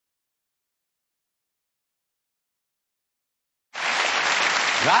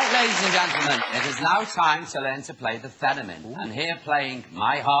Right, ladies and gentlemen, it is now time to learn to play the theremin. Ooh. And here playing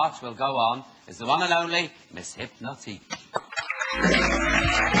My Heart Will Go On is the one and only Miss Hypnotique.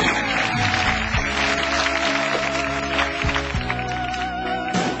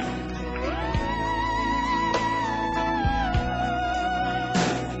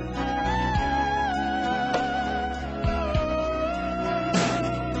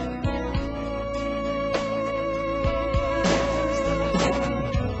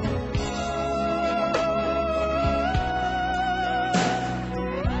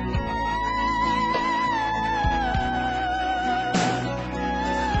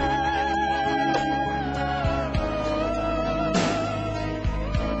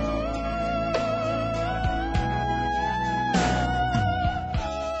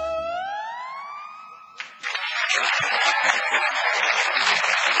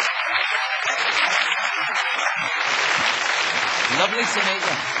 Lovely to meet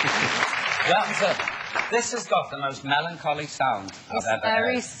you. This has got the most melancholy sound I've ever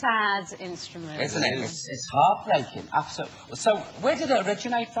heard. It's a very sad instrument. Isn't it? It's heartbreaking. Absolutely. So, where did it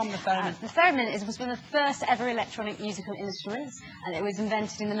originate from, the theremin? The theremin was one of the first ever electronic musical instruments, and it was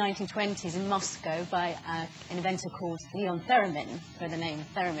invented in the 1920s in Moscow by an inventor called Leon Theremin, where the name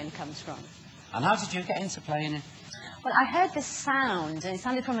theremin comes from. And how did you get into playing it? Well, I heard this sound, and it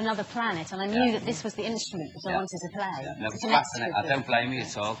sounded from another planet, and I knew that this was the instrument that I wanted to play. No, it's fascinating. I don't blame you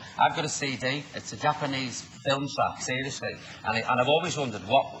at all. I've got a CD. It's a Japanese film track, seriously. And I've always wondered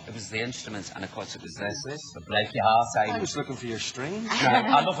what it was the instrument, and of course it was this. To break your heart, I was looking for your strings. No,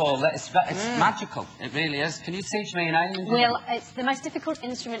 I love all that. It's magical. It really is. Can you teach me an Aemon? Well, it's the most difficult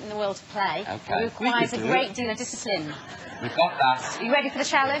instrument in the world to play. Okay. It requires a great deal of discipline. We've got that. Are you ready for the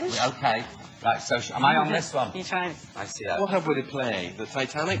challenge? Okay. Right, so am I on this one? You try. I see that. What have we to play? The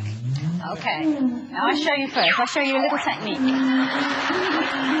Titanic? Okay. Now I'll show you first. I'll show you a little technique.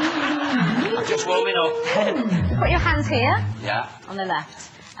 Just warming up. Put your hands here. Yeah. On the left.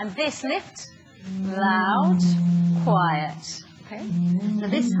 And this lift, loud, quiet. Okay? Now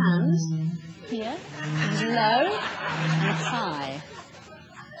this hand here is low and high.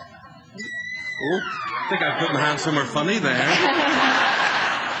 Oh, I think I put my hand somewhere funny there.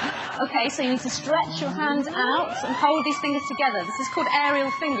 Okay, so you need to stretch your hands out and hold these fingers together. This is called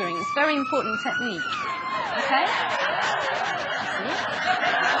aerial fingering. It's a very important technique. Okay?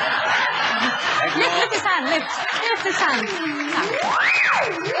 Lift this hand, lift this hand.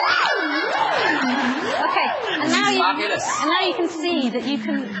 Okay, and now you can see that you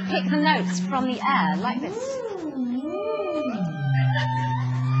can pick the notes from the air, like this.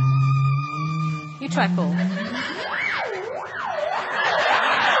 You try, Paul.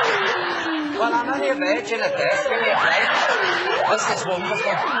 Well, I'm only a virgin at this. Give me a break. This is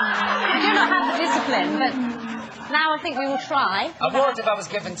wonderful. I do not have the discipline, but now I think we will try. I would if I was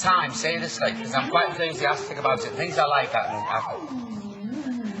given time, seriously, because I'm quite enthusiastic about it. Things I like that.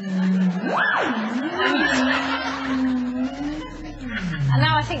 And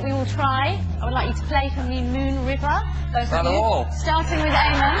now I think we will try. I would like you to play from the Moon River. Both of you. Starting with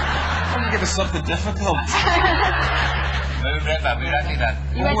Aemon. Why don't you give us something difficult? Moon River, we ready then?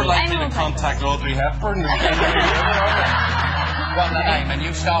 We're more likely to contact Audrey Hepburn. Go on then, Aemon,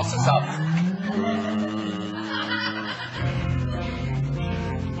 you start us off.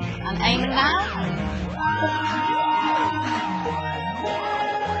 And Aemon now.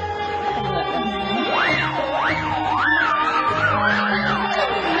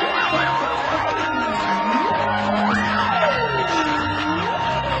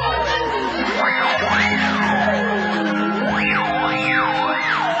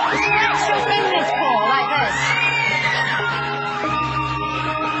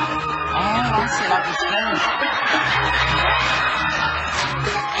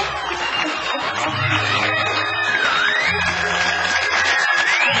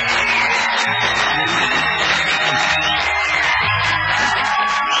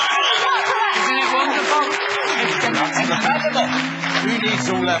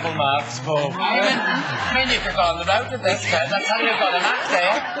 Level maths, Paul. I mean, you could go on the road with this, then. That's how you've got an act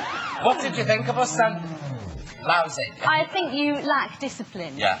there. What did you think of us, then? Lousy. I think you lack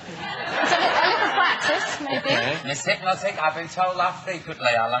discipline. Yeah. So a little practice, maybe. Okay. Miss Hypnotique, I've been told that frequently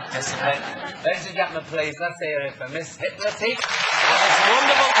I lack discipline. Ladies and gentlemen, please, let's hear it for Miss Hypnotique. It's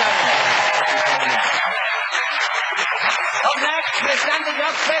wonderful talent. Up next, Miss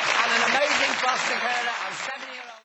Jean-Jacques and an amazing foster carer and